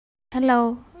Hello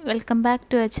welcome back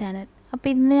to our channel. അപ്പോൾ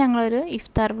ഇന്ന് ഞങ്ങളൊരു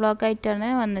ഇഫ്താർ വ്ളോഗായിട്ടാണ്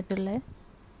വന്നിട്ടുള്ളത്.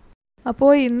 അപ്പോൾ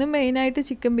ഇന്ന് മെയിനായിട്ട്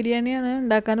ചിക്കൻ ബിരിയാണിയാണ്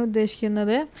ഉണ്ടാക്കാൻ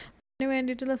ഉദ്ദേശിക്കുന്നത്. അതിന്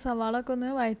വേണ്ടിയിട്ടുള്ള സവാളൊക്കെ ഒന്ന്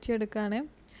വഴറ്റിയെടുക്കുകയാണ്.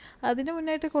 അതിന്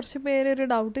മുന്നായിട്ട് കുറച്ച് പേര് ഒരു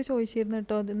ഡൗട്ട് ചോദിച്ചിരുന്നു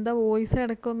കേട്ടോ, എന്താ വോയിസ്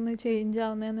ഇടയ്ക്കൊന്ന് ചേഞ്ച്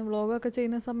ആവുന്നതെന്ന്. വ്ളോഗൊക്കെ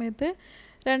ചെയ്യുന്ന സമയത്ത്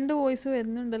 2 വോയിസ്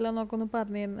വരുന്നുണ്ടല്ലോ എന്നൊക്കെ ഒന്ന്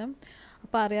പറഞ്ഞിരുന്നു.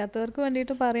 അപ്പോൾ അറിയാത്തവർക്ക്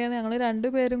വേണ്ടിയിട്ട് പറയുകയാണ്, ഞങ്ങൾ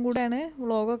 2 പേരും കൂടെയാണ്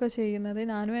വ്ളോഗൊക്കെ ചെയ്യുന്നത്.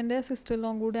 ഞാനും എൻ്റെ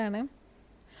സിസ്റ്ററിലും കൂടെയാണ്.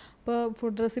 അപ്പോൾ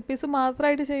ഫുഡ് റെസിപ്പീസ്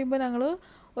മാത്രമായിട്ട് ചെയ്യുമ്പോൾ ഞങ്ങൾ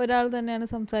ഒരാൾ തന്നെയാണ്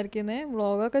സംസാരിക്കുന്നത്.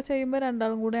 വ്ളോഗൊക്കെ ചെയ്യുമ്പോൾ 2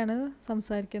 ആളും കൂടെയാണ്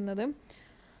സംസാരിക്കുന്നത്.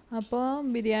 അപ്പോൾ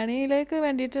ബിരിയാണിയിലേക്ക്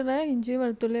വേണ്ടിയിട്ടുള്ള ഇഞ്ചി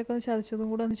വെളുത്തുള്ളിയൊക്കെ ഒന്ന് ചതച്ചതും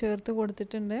കൂടെ ഒന്ന് ചേർത്ത്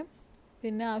കൊടുത്തിട്ടുണ്ട്.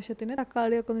 പിന്നെ ആവശ്യത്തിന്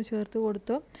തക്കാളിയൊക്കെ ഒന്ന് ചേർത്ത്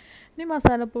കൊടുത്തു. ഇനി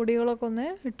മസാലപ്പൊടികളൊക്കെ ഒന്ന്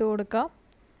ഇട്ട് കൊടുക്കാം.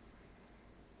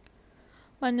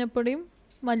 മഞ്ഞൾപ്പൊടിയും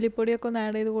മല്ലിപ്പൊടിയൊക്കെ ഒന്ന്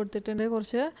ആഡ് ചെയ്ത് കൊടുത്തിട്ടുണ്ട്.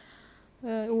 കുറച്ച്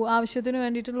ആവശ്യത്തിന്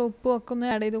വേണ്ടിയിട്ടുള്ള ഉപ്പും ഒക്കെ ഒന്ന്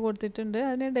ആഡ് ചെയ്ത് കൊടുത്തിട്ടുണ്ട്.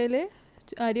 അതിനിടയിൽ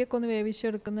അരിയൊക്കെ ഒന്ന്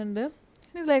വേവിച്ചെടുക്കുന്നുണ്ട്.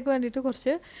 ഇതിലേക്ക് വേണ്ടിയിട്ട്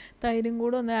കുറച്ച് തൈരും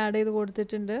കൂടെ ഒന്ന് ആഡ് ചെയ്ത്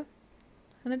കൊടുത്തിട്ടുണ്ട്.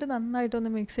 എന്നിട്ട് നന്നായിട്ടൊന്ന്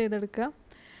മിക്സ് ചെയ്തെടുക്കുക.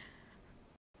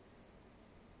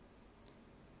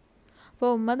 അപ്പോൾ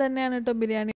ഉമ്മ തന്നെയാണ് കേട്ടോ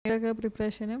ബിരിയാണിയുടെയൊക്കെ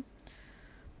പ്രിപ്പറേഷന്.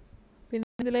 പിന്നെ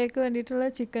ഇതിലേക്ക് വേണ്ടിയിട്ടുള്ള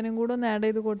ചിക്കനും കൂടെ ഒന്ന് ആഡ്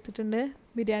ചെയ്ത് കൊടുത്തിട്ടുണ്ട്.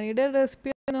 ബിരിയാണിയുടെ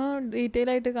റെസിപ്പി ഒന്നും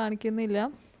ഡീറ്റെയിൽ ആയിട്ട് കാണിക്കുന്നില്ല.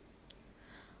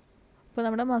 അപ്പോൾ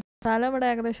നമ്മുടെ മസാല ഇവിടെ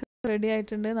ഏകദേശം റെഡി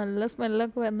ആയിട്ടുണ്ട്. നല്ല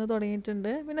സ്മെല്ലൊക്കെ വന്ന് തുടങ്ങിയിട്ടുണ്ട്.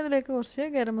 പിന്നെ ഇതിലേക്ക് കുറച്ച്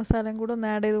ഗരം മസാലയും കൂടെ ഒന്ന്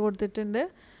ആഡ് ചെയ്ത് കൊടുത്തിട്ടുണ്ട്.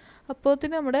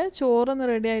 അപ്പോഴത്തേന് നമ്മുടെ ചോറൊന്ന്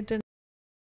റെഡി ആയിട്ടുണ്ട്.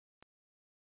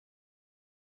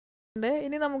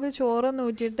 ഇനി നമുക്ക് ചോറൊന്ന്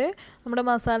ഊറ്റിയിട്ട് നമ്മുടെ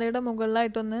മസാലയുടെ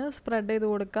മുകളിലായിട്ടൊന്ന് സ്പ്രെഡ് ചെയ്ത്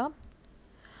കൊടുക്കാം.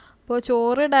 അപ്പോൾ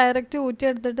ചോറ് ഡയറക്റ്റ്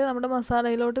ഊറ്റിയെടുത്തിട്ട് നമ്മുടെ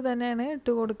മസാലയിലോട്ട് തന്നെയാണ്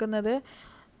ഇട്ട് കൊടുക്കുന്നത്.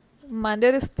 ഉമ്മാൻ്റെ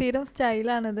ഒരു സ്ഥിരം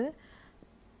സ്റ്റൈലാണിത്.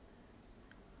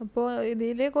 അപ്പോൾ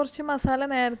ഇതിൽ കുറച്ച് മസാല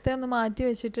നേരത്തെ ഒന്ന് മാറ്റി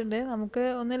വെച്ചിട്ടുണ്ട്. നമുക്ക്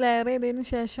ഒന്ന് ലെയർ ചെയ്തതിന്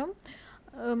ശേഷം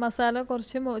മസാല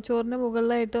കുറച്ച് ചോറിന്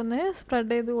മുകളിലായിട്ടൊന്ന്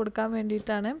സ്പ്രെഡ് ചെയ്ത് കൊടുക്കാൻ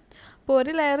വേണ്ടിയിട്ടാണ്. അപ്പോൾ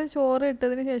ഒരു ലെയർ ചോറ്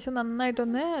ഇട്ടതിന് ശേഷം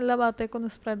നന്നായിട്ടൊന്ന് എല്ലാ ഭാഗത്തേക്കൊന്ന്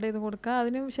സ്പ്രെഡ് ചെയ്ത് കൊടുക്കുക.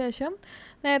 അതിന് ശേഷം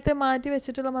നേരത്തെ മാറ്റി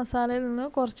വെച്ചിട്ടുള്ള മസാലയിൽ നിന്ന്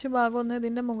കുറച്ച് ഭാഗം ഒന്ന്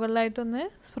ഇതിൻ്റെ മുകളിലായിട്ടൊന്ന്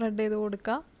സ്പ്രെഡ് ചെയ്ത്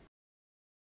കൊടുക്കുക.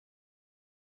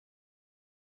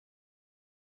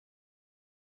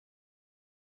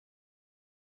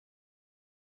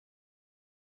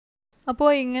 അപ്പോൾ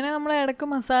ഇങ്ങനെ നമ്മൾ ഇടയ്ക്ക്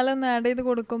മസാല ഒന്ന് ആഡ് ചെയ്ത്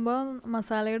കൊടുക്കുമ്പോൾ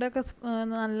മസാലയുടെ ഒക്കെ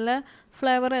നല്ല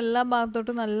ഫ്ലേവർ എല്ലാ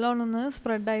ഭാഗത്തോട്ടും നല്ലോണം ഒന്ന്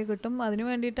സ്പ്രെഡായി കിട്ടും. അതിന്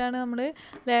വേണ്ടിയിട്ടാണ് നമ്മൾ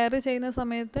ലെയർ ചെയ്യുന്ന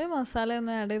സമയത്ത് മസാല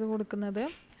ഒന്ന് ആഡ് ചെയ്ത് കൊടുക്കുന്നത്.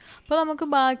 അപ്പോൾ നമുക്ക്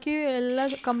ബാക്കി എല്ലാ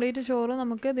കംപ്ലീറ്റ് ചോറും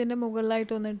നമുക്ക് ഇതിൻ്റെ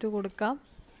മുകളിലായിട്ട് ഒന്നിട്ട് കൊടുക്കാം.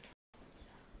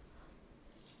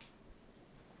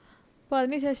 അപ്പോൾ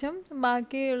അതിനുശേഷം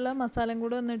ബാക്കിയുള്ള മസാലയും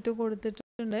കൂടെ ഒന്നിട്ട്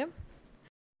കൊടുത്തിട്ടുണ്ട്.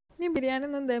 ഇനി ബിരിയാണി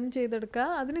ഒന്ന് ദം ചെയ്തെടുക്കുക.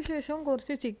 അതിനുശേഷം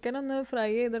കുറച്ച് ചിക്കൻ ഒന്ന് ഫ്രൈ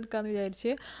ചെയ്തെടുക്കാമെന്ന്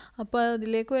വിചാരിച്ച്. അപ്പോൾ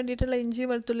അതിലേക്ക് വേണ്ടിയിട്ടുള്ള ഇഞ്ചി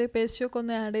വെളുത്തുള്ളി പേസ്റ്റൊക്കെ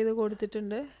ഒന്ന് ആഡ് ചെയ്ത്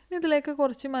കൊടുത്തിട്ടുണ്ട്. ഇതിലേക്ക്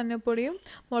കുറച്ച് മഞ്ഞൾപ്പൊടിയും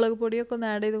മുളക് പൊടിയൊക്കെ ഒന്ന്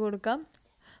ആഡ് ചെയ്ത് കൊടുക്കാം.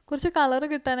 കുറച്ച് കളർ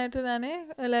കിട്ടാനായിട്ട് ഞാൻ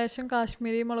ലേശം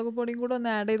കാശ്മീരി മുളക് പൊടിയും കൂടെ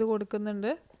ഒന്ന് ആഡ് ചെയ്ത്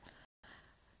കൊടുക്കുന്നുണ്ട്.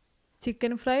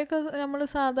 ചിക്കൻ ഫ്രൈ ഒക്കെ നമ്മൾ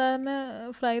സാധാരണ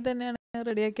ഫ്രൈ തന്നെയാണ്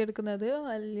റെഡിയാക്കി എടുക്കുന്നത്.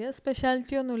 വലിയ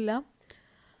സ്പെഷ്യാലിറ്റി ഒന്നുമില്ല.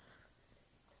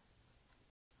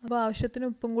 അപ്പോൾ ആവശ്യത്തിന്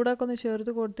ഉപ്പും കൂടെ ഒക്കെ ഒന്ന്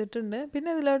ചേർത്ത് കൊടുത്തിട്ടുണ്ട്. പിന്നെ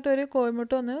ഇതിലോട്ട് ഒരു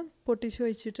കോഴിമുട്ട ഒന്ന് പൊട്ടിച്ച്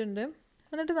വെച്ചിട്ടുണ്ട്.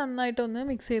 എന്നിട്ട് നന്നായിട്ടൊന്ന്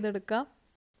മിക്സ് ചെയ്തെടുക്കാം.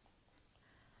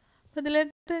 അപ്പോൾ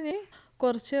ഇതിലോട്ട് ഇനി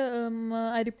കുറച്ച്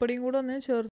അരിപ്പൊടിയും കൂടെ ഒന്ന്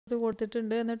ചേർത്ത്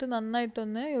കൊടുത്തിട്ടുണ്ട്. എന്നിട്ട്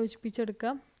നന്നായിട്ടൊന്ന്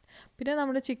യോജിപ്പിച്ചെടുക്കാം. പിന്നെ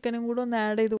നമ്മുടെ ചിക്കനും കൂടെ ഒന്ന്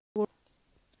ആഡ് ചെയ്ത് കൊടുക്കും.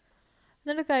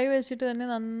 എന്നിട്ട് കൈ വെച്ചിട്ട് തന്നെ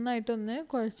നന്നായിട്ടൊന്ന്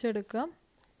കുഴച്ചെടുക്കാം.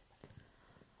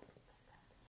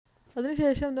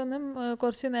 അതിനുശേഷം ഇതൊന്ന്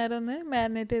കുറച്ച് നേരം ഒന്ന്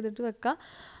മാരിനേറ്റ് ചെയ്തിട്ട് വെക്കാം.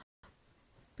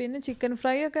 പിന്നെ ചിക്കൻ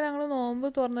ഫ്രൈ ഒക്കെ ഞങ്ങൾ നോമ്പ്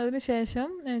തുറന്നതിന് ശേഷം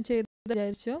ചെയ്ത്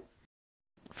വിചാരിച്ചു.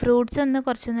 ഫ്രൂട്ട്സ് ഒന്ന്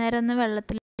കുറച്ച് നേരം ഒന്ന്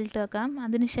വെള്ളത്തിലിട്ട് വെക്കാം.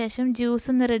 അതിനുശേഷം ജ്യൂസ്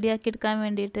ഒന്ന് റെഡിയാക്കി എടുക്കാൻ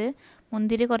വേണ്ടിയിട്ട്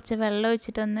മുന്തിരി കുറച്ച് വെള്ളം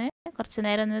ഒഴിച്ചിട്ടൊന്ന് കുറച്ച്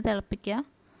നേരം ഒന്ന് തിളപ്പിക്കുക.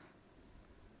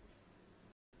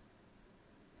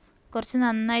 കുറച്ച്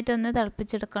നന്നായിട്ടൊന്ന്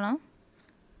തിളപ്പിച്ചെടുക്കണം.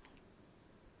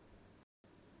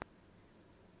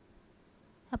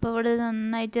 അപ്പോൾ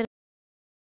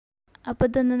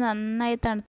ഇതൊന്ന് നന്നായി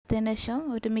തണുത്തതിന് ശേഷം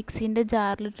ഒരു മിക്സീൻ്റെ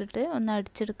ജാറിലിട്ടിട്ട് ഒന്ന്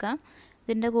അടിച്ചെടുക്കാം.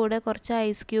 ഇതിൻ്റെ കൂടെ കുറച്ച്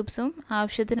ഐസ് ക്യൂബ്സും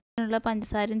ആവശ്യത്തിനുള്ള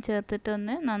പഞ്ചസാരയും ചേർത്തിട്ട്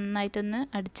ഒന്ന് നന്നായിട്ടൊന്ന്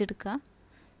അടിച്ചെടുക്കുക.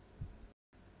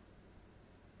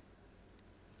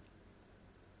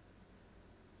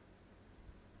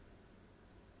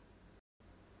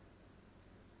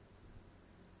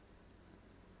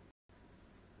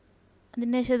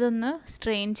 അതിന് ശേഷം ഇതൊന്ന്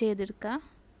സ്ട്രെയിൻ ചെയ്തെടുക്കുക.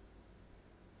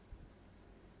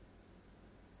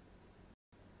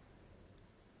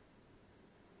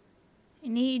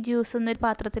 ഇനി ഈ ജ്യൂസ് ഒന്നൊരു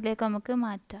പാത്രത്തിലേക്ക് നമുക്ക്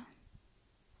മാറ്റാം.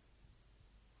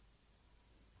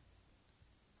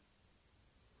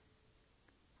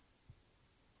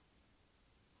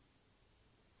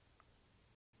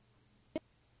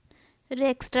 ഒരു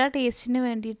എക്സ്ട്രാ ടേസ്റ്റിന്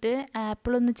വേണ്ടിയിട്ട്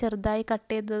ആപ്പിൾ ഒന്ന് ചെറുതായി കട്ട്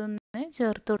ചെയ്തതൊന്ന്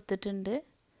ചേർത്ത് കൊടുത്തിട്ടുണ്ട്.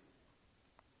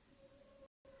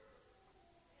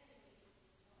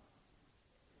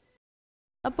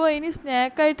 അപ്പോൾ ഇനി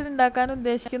സ്നാക്കായിട്ട് ഉണ്ടാക്കാൻ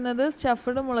ഉദ്ദേശിക്കുന്നത്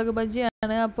സ്റ്റഫ്ഡ് മുളക്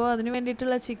ബജിയാണ്. അപ്പോൾ അതിന്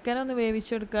വേണ്ടിയിട്ടുള്ള ചിക്കൻ ഒന്ന്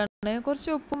വേവിച്ചെടുക്കുകയാണ്. കുറച്ച്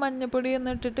ഉപ്പും മഞ്ഞൾപ്പൊടിയും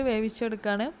ഒന്ന് ഇട്ടിട്ട്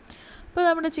വേവിച്ചെടുക്കുകയാണ്. അപ്പോൾ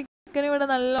നമ്മുടെ ചിക്കൻ ഇവിടെ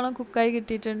നല്ലോണം കുക്കായി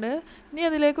കിട്ടിയിട്ടുണ്ട്. ഇനി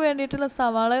അതിലേക്ക് വേണ്ടിയിട്ടുള്ള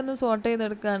സവാള ഒന്ന് സോട്ട്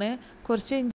ചെയ്തെടുക്കുകയാണ്.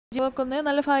 കുറച്ച് ഇഞ്ചിയൊക്കെ ഒന്ന്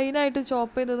നല്ല ഫൈനായിട്ട്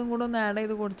ചോപ്പ് ചെയ്തതും കൂടെ ഒന്ന് ആഡ്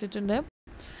ചെയ്ത് കൊടുത്തിട്ടുണ്ട്.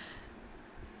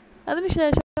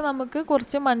 അതിനുശേഷം നമുക്ക്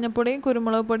കുറച്ച് മഞ്ഞൾപ്പൊടിയും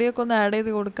കുരുമുളക് പൊടിയൊക്കെ ഒന്ന് ആഡ്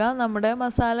ചെയ്ത് കൊടുക്കാം. നമ്മുടെ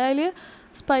മസാലയിൽ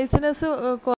സ്പൈസിനെസ്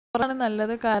കുറവാണ്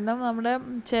നല്ലത്. കാരണം നമ്മുടെ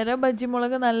ചില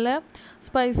ബജ്ജിമുളക് നല്ല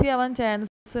സ്പൈസി ആവാൻ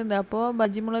ചാൻസ് ഉണ്ട്. അപ്പോൾ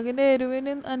ബജ്ജിമുളകിൻ്റെ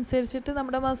എരിവിന് അനുസരിച്ചിട്ട്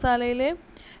നമ്മുടെ മസാലയിൽ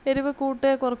എരിവ്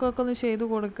കുറക്കൊക്കെ ഒന്ന് ചെയ്ത്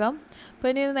കൊടുക്കാം. അപ്പോൾ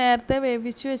ഇനി നേരത്തെ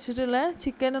വേവിച്ച് വെച്ചിട്ടുള്ള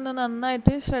ചിക്കൻ ഒന്ന്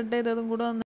നന്നായിട്ട് ഷ്രെഡ് ചെയ്തതും കൂടെ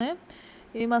ഒന്ന്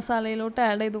ഈ മസാലയിലോട്ട്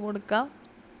ആഡ് ചെയ്ത് കൊടുക്കാം.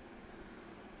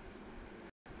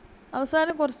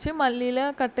 അവസാനം കുറച്ച് മല്ലിയില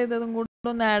കട്ട് ചെയ്തതും കൂടെ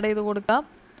ഒന്ന് ആഡ് ചെയ്ത് കൊടുക്കാം.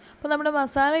 അപ്പോൾ നമ്മുടെ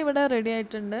മസാല ഇവിടെ റെഡി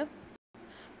ആയിട്ടുണ്ട്.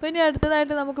 അപ്പോൾ ഇനി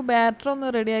അടുത്തതായിട്ട് നമുക്ക് ബാറ്റർ ഒന്ന്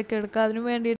റെഡിയാക്കി എടുക്കാം. അതിന്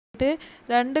വേണ്ടിയിട്ട്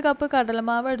 2 കപ്പ്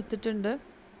കടലമാവ് എടുത്തിട്ടുണ്ട്.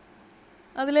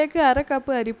 അതിലേക്ക് 1/2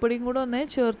 കപ്പ് അരിപ്പൊടിയും കൂടെ ഒന്ന്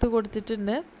ചേർത്ത്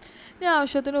കൊടുത്തിട്ടുണ്ട്. ഇനി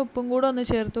ആവശ്യത്തിന് ഉപ്പും കൂടെ ഒന്ന്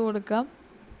ചേർത്ത് കൊടുക്കാം.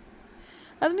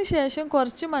 അതിനുശേഷം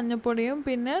കുറച്ച് മഞ്ഞൾപ്പൊടിയും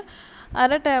പിന്നെ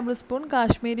 1/2 ടേബിൾ സ്പൂൺ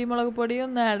കാശ്മീരി മുളക് പൊടിയും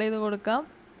ഒന്ന് ആഡ് ചെയ്ത് കൊടുക്കാം.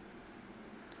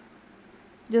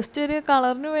 ജസ്റ്റ് ഒരു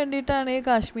കളറിന് വേണ്ടിയിട്ടാണ് ഈ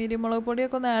കാശ്മീരി മുളക്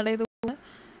പൊടിയൊക്കെ ഒന്ന് ആഡ് ചെയ്ത് കൊടുക്കുന്നത്.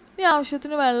 ഇനി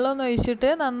ആവശ്യത്തിന് വെള്ളം ഒന്ന് ഒഴിച്ചിട്ട്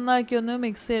നന്നാക്കി ഒന്ന്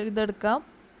മിക്സ് ചെയ്തെടുക്കാം.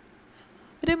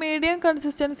 ഒരു മീഡിയം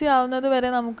കൺസിസ്റ്റൻസി ആവുന്നത് വരെ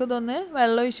നമുക്കിതൊന്ന്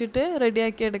വെള്ളം ഒഴിച്ചിട്ട്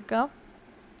റെഡിയാക്കി എടുക്കാം.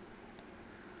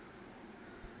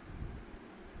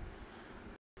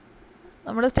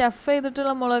 നമ്മൾ സ്റ്റഫ്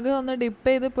ചെയ്തിട്ടുള്ള മുളക് ഒന്ന് ഡിപ്പ്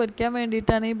ചെയ്ത് പൊരിക്കാൻ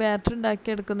വേണ്ടിയിട്ടാണ് ഈ ബാറ്റർ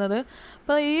ഉണ്ടാക്കിയെടുക്കുന്നത്.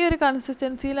 അപ്പോൾ ഈ ഒരു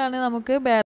കൺസിസ്റ്റൻസിയിലാണ് നമുക്ക്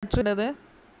ബാറ്റർ ഇടുന്നത്.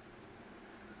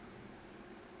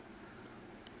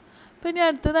 പിന്നെ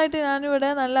അടുത്തതായിട്ട് ഞാനിവിടെ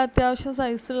നല്ല അത്യാവശ്യം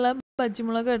സൈസുള്ള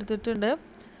പച്ചമുളക് എടുത്തിട്ടുണ്ട്.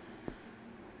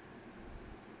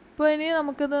 അപ്പോൾ ഇനി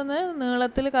നമുക്കിതൊന്ന്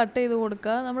നീളത്തിൽ കട്ട് ചെയ്ത്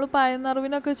കൊടുക്കുക. നമ്മൾ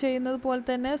പയനറുവിനൊക്കെ ചെയ്യുന്നത് പോലെ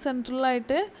തന്നെ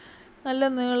സെൻട്രലായിട്ട് നല്ല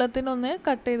നീളത്തിനൊന്ന്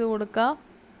കട്ട് ചെയ്ത് കൊടുക്കുക.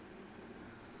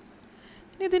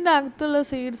 ഇനി ഇതിൻ്റെ അകത്തുള്ള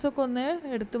സീഡ്സൊക്കെ ഒന്ന്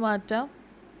എടുത്തു മാറ്റാം.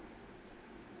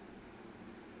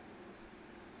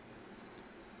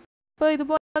 അപ്പോൾ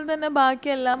ഇതുപോലെ തന്നെ ബാക്കി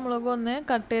എല്ലാ മുളകും ഒന്ന്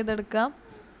കട്ട് ചെയ്തെടുക്കാം.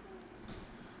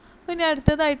 പിന്നെ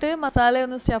അടുത്തതായിട്ട് മസാല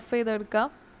ഒന്ന് സ്റ്റഫ് ചെയ്തെടുക്കാം.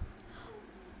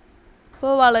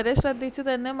 അപ്പോൾ വളരെ ശ്രദ്ധിച്ച്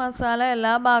തന്നെ മസാല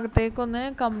എല്ലാ ഭാഗത്തേക്കും ഒന്ന്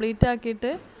കംപ്ലീറ്റ്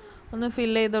ആക്കിയിട്ട് ഒന്ന്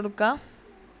ഫില്ല് ചെയ്തെടുക്കാം.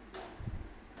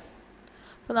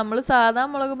 അപ്പോൾ നമ്മൾ സാധാ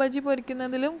മുളക് ബജി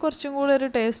പൊരിക്കുന്നതിലും കുറച്ചും കൂടി ഒരു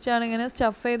ടേസ്റ്റാണ് ഇങ്ങനെ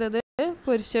സ്റ്റഫ് ചെയ്തത്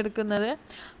പൊരിച്ചെടുക്കുന്നത്.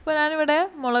 അപ്പോൾ ഞാനിവിടെ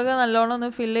മുളക് നല്ലോണം ഒന്ന്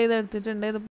ഫില്ല് ചെയ്തെടുത്തിട്ടുണ്ട്.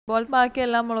 ഇതുപോലെ ബാക്കി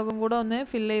എല്ലാ മുളകും കൂടെ ഒന്ന്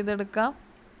ഫില്ല് ചെയ്തെടുക്കാം.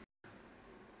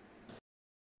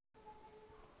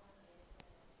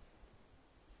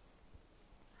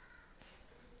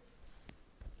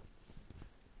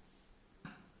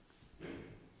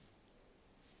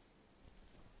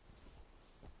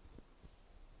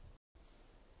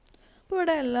 അപ്പോൾ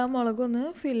ഇവിടെ എല്ലാ മുളകും ഒന്ന്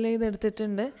ഫില്ല്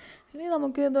ചെയ്തെടുത്തിട്ടുണ്ട്. ഇനി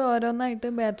നമുക്ക് ഇത് ഓരോന്നായിട്ട്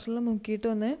ബാറ്ററിൽ മുക്കിയിട്ട്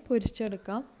ഒന്ന്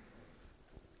പൊരിച്ചെടുക്കാം.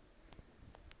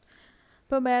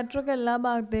 അപ്പോൾ ബാറ്ററൊക്കെ എല്ലാ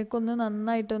ഭാഗത്തേക്കൊന്ന്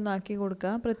നന്നായിട്ടൊന്ന് ആക്കി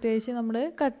കൊടുക്കുക. പ്രത്യേകിച്ച് നമ്മൾ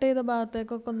കട്ട് ചെയ്ത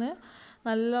ഭാഗത്തേക്കൊക്കെ ഒന്ന്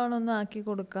നല്ലോണം ഒന്ന് ആക്കി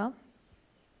കൊടുക്കാം.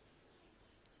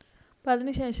 അപ്പോൾ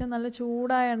അതിന് ശേഷം നല്ല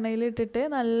ചൂടായ എണ്ണയിലിട്ടിട്ട്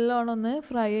നല്ലോണം ഒന്ന്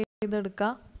ഫ്രൈ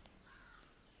ചെയ്തെടുക്കാം.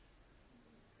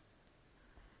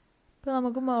 അപ്പോൾ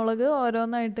നമുക്ക് മുളക്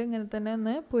ഓരോന്നായിട്ട് ഇങ്ങനെ തന്നെ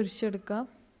ഒന്ന് പൊരിച്ചെടുക്കാം.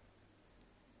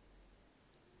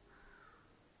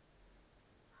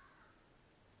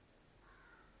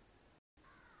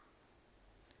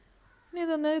 ഇനി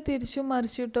ഇതൊന്ന് തിരിച്ചും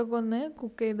മറിച്ചിട്ടൊക്കെ ഒന്ന്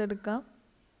കുക്ക് ചെയ്തെടുക്കാം.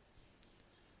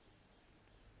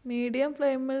 മീഡിയം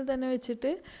ഫ്ലെയിമിൽ തന്നെ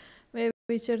വെച്ചിട്ട്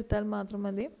വേവിച്ചെടുത്താൽ മാത്രം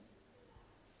മതി.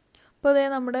 അപ്പോൾ അതേ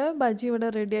നമ്മുടെ ബജി ഇവിടെ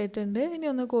റെഡി ആയിട്ടുണ്ട്. ഇനി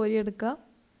ഒന്ന് കോരിയെടുക്കാം.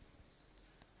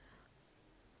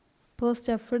 അപ്പോൾ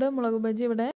സ്റ്റഫ്ഡ് മുളക് ബജി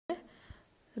ഇവിടെ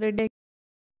റെഡി.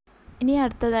 ഇനി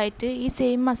അടുത്തതായിട്ട് ഈ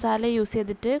സെയിം മസാല യൂസ്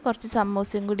ചെയ്തിട്ട് കുറച്ച്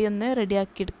സമോസയും കൂടി ഒന്ന്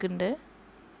റെഡിയാക്കി എടുക്കുന്നുണ്ട്.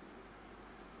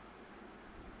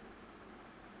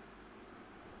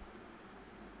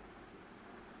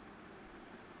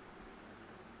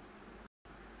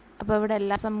 അപ്പോൾ ഇവിടെ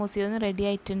എല്ലാ സമൂസയും ഒന്ന് റെഡി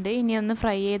ആയിട്ടുണ്ട്. ഇനി ഒന്ന്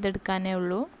ഫ്രൈ ചെയ്തെടുക്കാനേ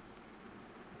ഉള്ളൂ.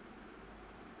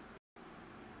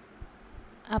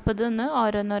 അപ്പോൾ ഇതൊന്ന്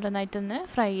ഓരോന്നോരോന്നായിട്ടൊന്ന്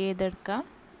ഫ്രൈ ചെയ്തെടുക്കാം.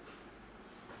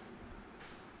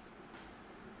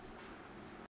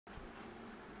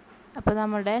 അപ്പോൾ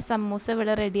നമ്മുടെ സമൂസ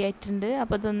ഇവിടെ റെഡി ആയിട്ടുണ്ട്.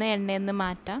 അപ്പോൾ ഇതൊന്ന് എണ്ണയിൽ നിന്ന്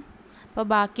മാറ്റാം. അപ്പോൾ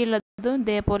ബാക്കിയുള്ളതും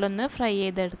ഇതേപോലെ ഒന്ന് ഫ്രൈ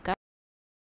ചെയ്തെടുക്കാം.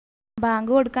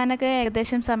 ബാങ്ക് കൊടുക്കാനൊക്കെ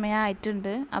ഏകദേശം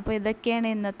സമയമായിട്ടുണ്ട്. അപ്പോൾ ഇതൊക്കെയാണ്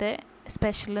ഇന്നത്തെ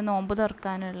സ്പെഷ്യൽ നോമ്പ്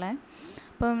തുറക്കാനുള്ളത്.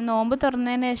 അപ്പം നോമ്പ്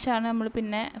തുറന്നതിന് ശേഷമാണ് നമ്മൾ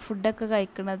പിന്നെ ഫുഡൊക്കെ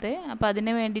കഴിക്കുന്നത്. അപ്പോൾ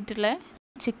അതിന് വേണ്ടിയിട്ടുള്ള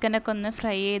ചിക്കനൊക്കെ ഒന്ന്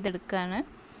ഫ്രൈ ചെയ്തെടുക്കുകയാണ്.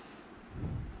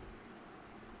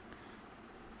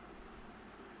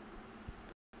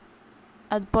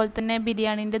 അതുപോലെ തന്നെ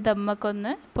ബിരിയാണീൻ്റെ ദമ്മൊക്കെ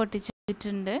ഒന്ന്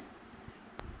പൊട്ടിച്ചിട്ടുണ്ട്.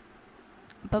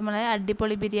 അപ്പോൾ നമ്മൾ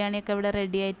അടിപൊളി ബിരിയാണിയൊക്കെ ഇവിടെ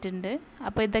റെഡി ആയിട്ടുണ്ട്.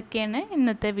 അപ്പോൾ ഇതൊക്കെയാണ്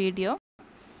ഇന്നത്തെ വീഡിയോ.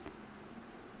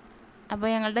 അപ്പോൾ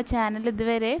ഞങ്ങളുടെ ചാനൽ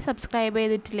ഇതുവരെ സബ്സ്ക്രൈബ്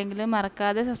ചെയ്തിട്ടില്ലെങ്കിൽ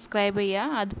മറക്കാതെ സബ്സ്ക്രൈബ്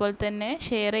ചെയ്യുക. അതുപോലെ തന്നെ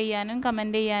ഷെയർ ചെയ്യാനും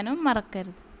കമൻറ്റ് ചെയ്യാനും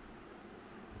മറക്കരുത്.